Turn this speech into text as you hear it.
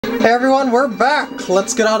Hey everyone, we're back!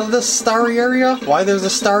 Let's get out of this starry area. Why there's a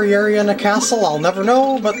starry area in a castle, I'll never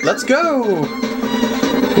know, but let's go!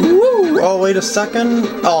 Woo! Oh, wait a second.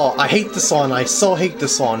 Oh, I hate this one. I so hate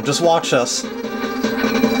this one. Just watch us.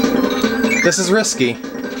 This is risky.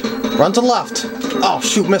 Run to the left. Oh,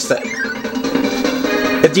 shoot, missed it.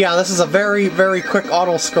 Yeah, this is a very, very quick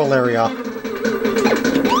auto-scroll area.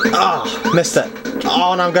 Ah, missed it.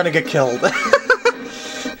 Oh, and I'm gonna get killed.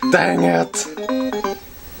 Dang it.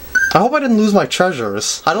 I hope I didn't lose my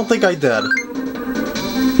treasures. I don't think I did.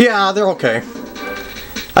 Yeah, they're okay.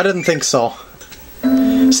 I didn't think so.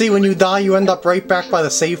 See, when you die, you end up right back by the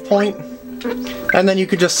save point. And then you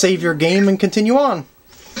could just save your game and continue on.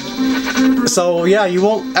 So, yeah, you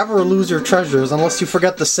won't ever lose your treasures unless you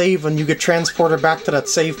forget to save when you get transported back to that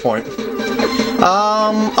save point.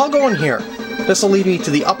 I'll go in here. This will lead me to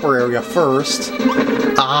the upper area first.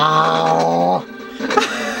 Ow!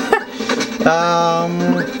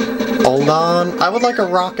 Hold on. I would like a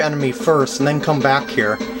rock enemy first and then come back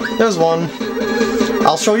here. There's one.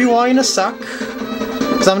 I'll show you why in a sec.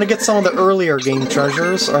 Because I'm going to get some of the earlier game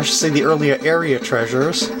treasures, or I should say the earlier area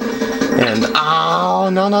treasures. And, ow,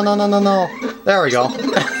 no. There we go.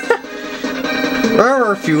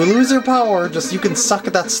 Remember, if you lose your power, just you can suck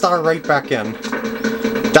that star right back in.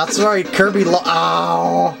 That's right, Kirby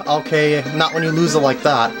ow! Okay, not when you lose it like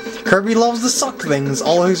that. Kirby loves to suck things,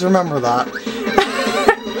 always remember that.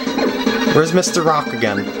 Where's Mr. Rock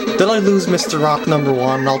again? Did I lose Mr. Rock number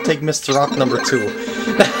 1? I'll take Mr. Rock number 2.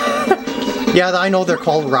 Yeah, I know they're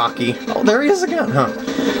called Rocky. Oh, there he is again, huh?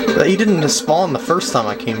 He didn't spawn the first time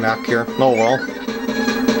I came back here. Oh well.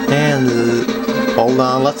 And hold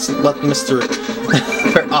on, let Mr.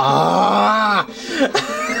 Ah!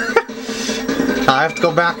 I have to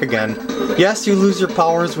go back again. Yes, you lose your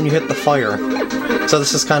powers when you hit the fire. So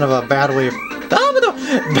this is kind of a bad way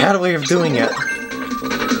of doing it.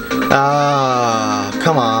 Ah,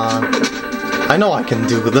 come on. I know I can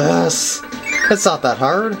do this. It's not that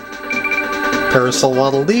hard. Parasol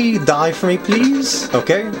Waddle Dee, die for me please.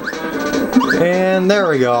 Okay. And there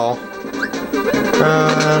we go.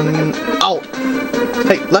 Out!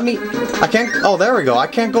 Hey, let me... I can't... Oh, there we go. I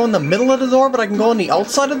can't go in the middle of the door, but I can go on the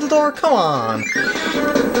outside of the door? Come on!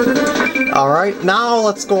 Alright, now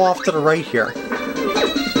let's go off to the right here.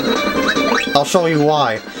 I'll show you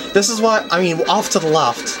why. This is why... I mean, off to the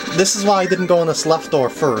left. This is why I didn't go in this left door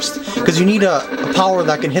first. Because you need a power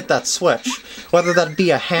that can hit that switch. Whether that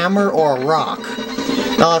be a hammer or a rock.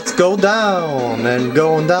 Now let's go down, and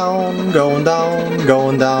going down, going down,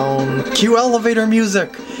 going down. Cue elevator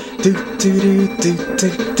music!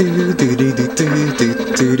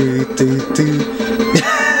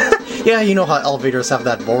 Yeah, you know how elevators have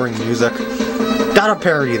that boring music. Gotta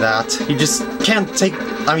parody that. You just can't take...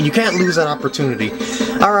 I mean, you can't lose that opportunity.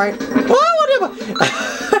 Alright.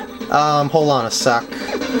 Hold on a sec.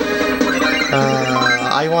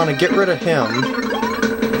 I want to get rid of him.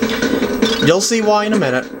 You'll see why in a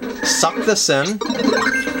minute. Suck this in.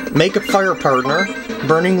 Make a fire partner.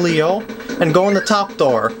 Burning Leo. And go in the top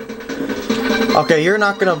door. Okay, you're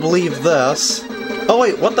not gonna believe this. Oh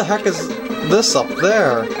wait, what the heck is this up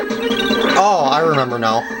there? Oh, I remember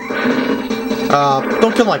now.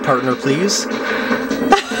 Don't kill my partner, please.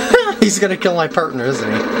 He's gonna kill my partner, isn't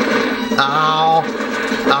he? Ow!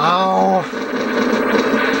 Ow!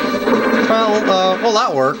 Well,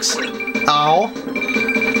 that works. Ow!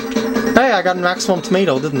 Hey, I got a maximum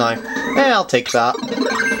tomato, didn't I? Hey, I'll take that.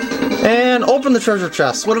 And open the treasure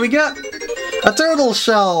chest. What do we get? A turtle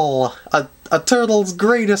shell! A turtle's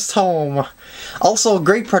greatest home. Also a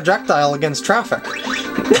great projectile against traffic.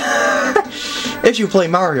 If you play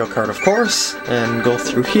Mario Kart, of course. And go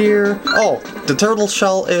through here. Oh, the turtle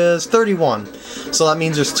shell is 31. So that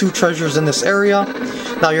means there's 2 treasures in this area.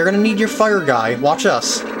 Now you're gonna need your fire guy. Watch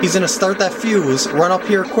us. He's gonna start that fuse. Run up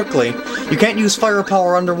here quickly. You can't use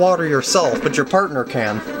firepower underwater yourself, but your partner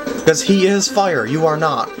can. Because he is fire. You are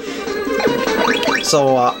not.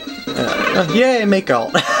 So, yay, make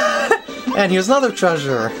out. And here's another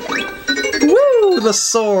treasure. Woo! The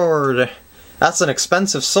sword. That's an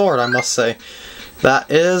expensive sword, I must say. That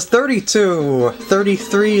is 32.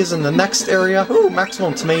 33 is in the next area. Ooh,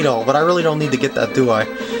 maximum tomato, but I really don't need to get that, do I?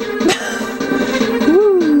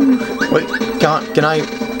 Woo! Wait, can I...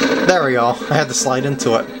 There we go. I had to slide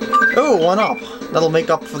into it. Ooh, 1 up. That'll make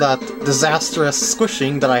up for that disastrous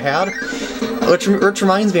squishing that I had. Which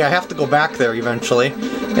reminds me, I have to go back there eventually.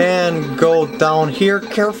 And go down here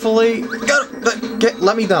carefully.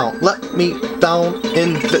 Let me down. Let me down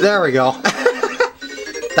in... There we go.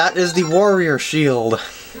 That is the warrior shield.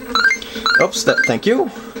 Oops, thank you.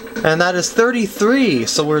 And that is 33,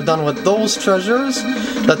 so we're done with those treasures.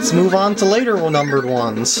 Let's move on to later numbered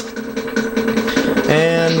ones.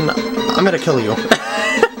 And I'm gonna kill you.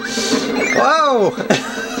 Whoa!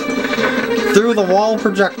 Through the wall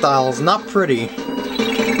projectiles, not pretty.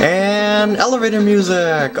 And elevator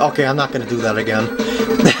music! Okay, I'm not gonna do that again.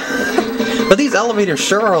 But these elevators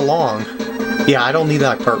sure are long. Yeah, I don't need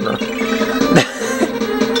that, partner.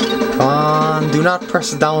 Come on, do not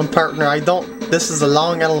press down, partner. I don't... This is a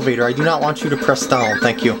long elevator. I do not want you to press down.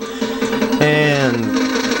 Thank you. And...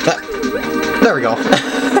 there we go.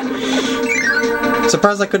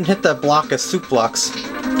 Surprised I couldn't hit that block as suplex.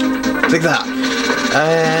 Take that.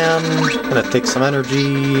 And... I'm gonna take some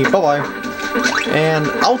energy. Bye-bye. And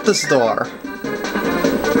out this door.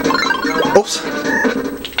 Oops.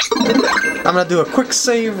 I'm gonna do a quick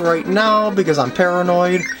save right now because I'm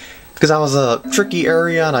paranoid. Because that was a tricky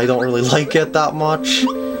area and I don't really like it that much.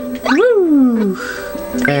 Woo!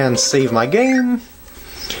 And save my game.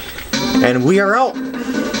 And we are out.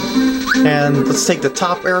 And let's take the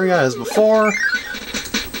top area as before.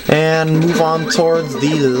 And move on towards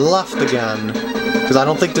the left again. Because I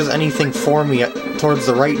don't think there's anything for me towards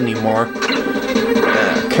the right anymore.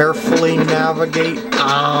 Carefully navigate.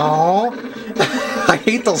 Ow! I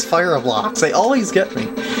hate those fire blocks. They always get me.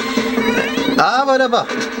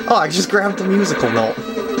 Oh, I just grabbed the musical note.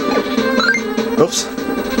 Oops.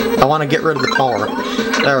 I want to get rid of the power.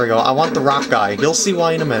 There we go. I want the rock guy. You'll see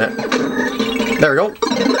why in a minute. There we go.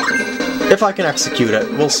 If I can execute it.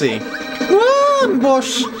 We'll see. Run,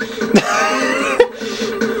 bush!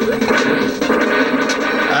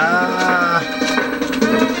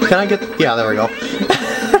 Can I get... Yeah, there we go.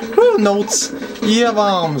 Woo, notes. Yeah,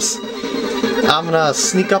 bombs. I'm gonna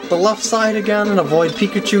sneak up the left side again and avoid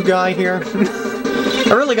Pikachu guy here.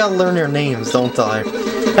 I really gotta learn their names, don't I?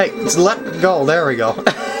 Hey, let's let go. There we go.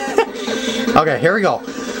 Okay, here we go.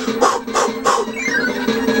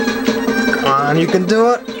 Come on, you can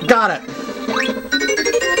do it. Got it.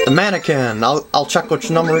 The mannequin. I'll check which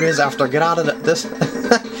number it is after I get out of this.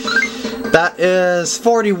 That is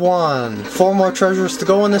 41. 4 more treasures to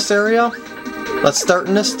go in this area. Let's start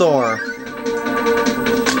in this door.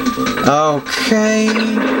 Okay,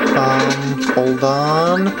 hold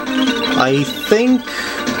on. I think...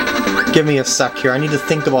 Give me a sec here. I need to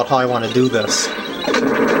think about how I want to do this.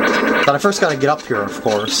 But I first gotta get up here, of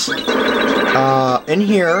course. In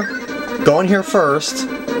here. Go in here first.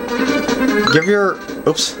 Give your...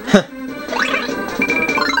 Oops.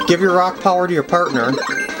 Give your rock power to your partner.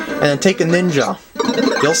 And then take a ninja.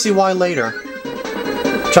 You'll see why later.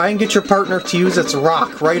 Try and get your partner to use its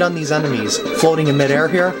rock right on these enemies. Floating in midair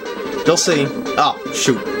here. You'll see. Oh,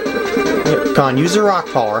 shoot. Come on, use your rock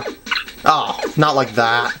power. Oh, not like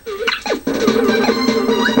that.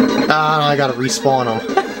 Ah, I gotta respawn them.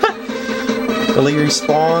 Will they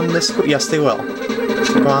respawn this? Yes, they will.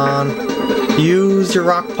 Come on. Use your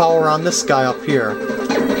rock power on this guy up here.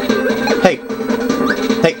 Hey.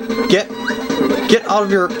 Hey, get out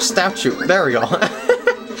of your statue. There we go.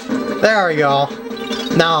 There we go.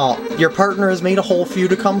 Now, your partner has made a hole for you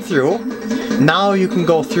to come through. Now you can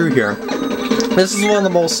go through here. This is one of the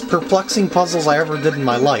most perplexing puzzles I ever did in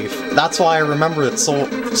my life. That's why I remember it so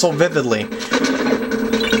vividly.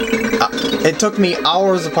 It took me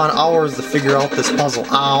hours upon hours to figure out this puzzle.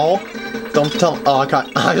 Ow! Don't tell... Oh,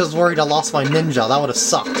 I was worried I lost my ninja. That would have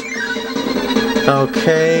sucked.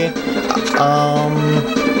 Okay.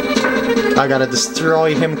 I gotta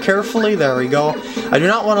destroy him carefully. There we go. I do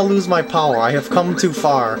not want to lose my power. I have come too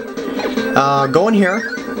far. Go in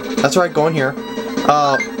here. That's right, go in here.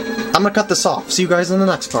 I'm gonna cut this off. See you guys in the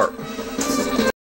next part.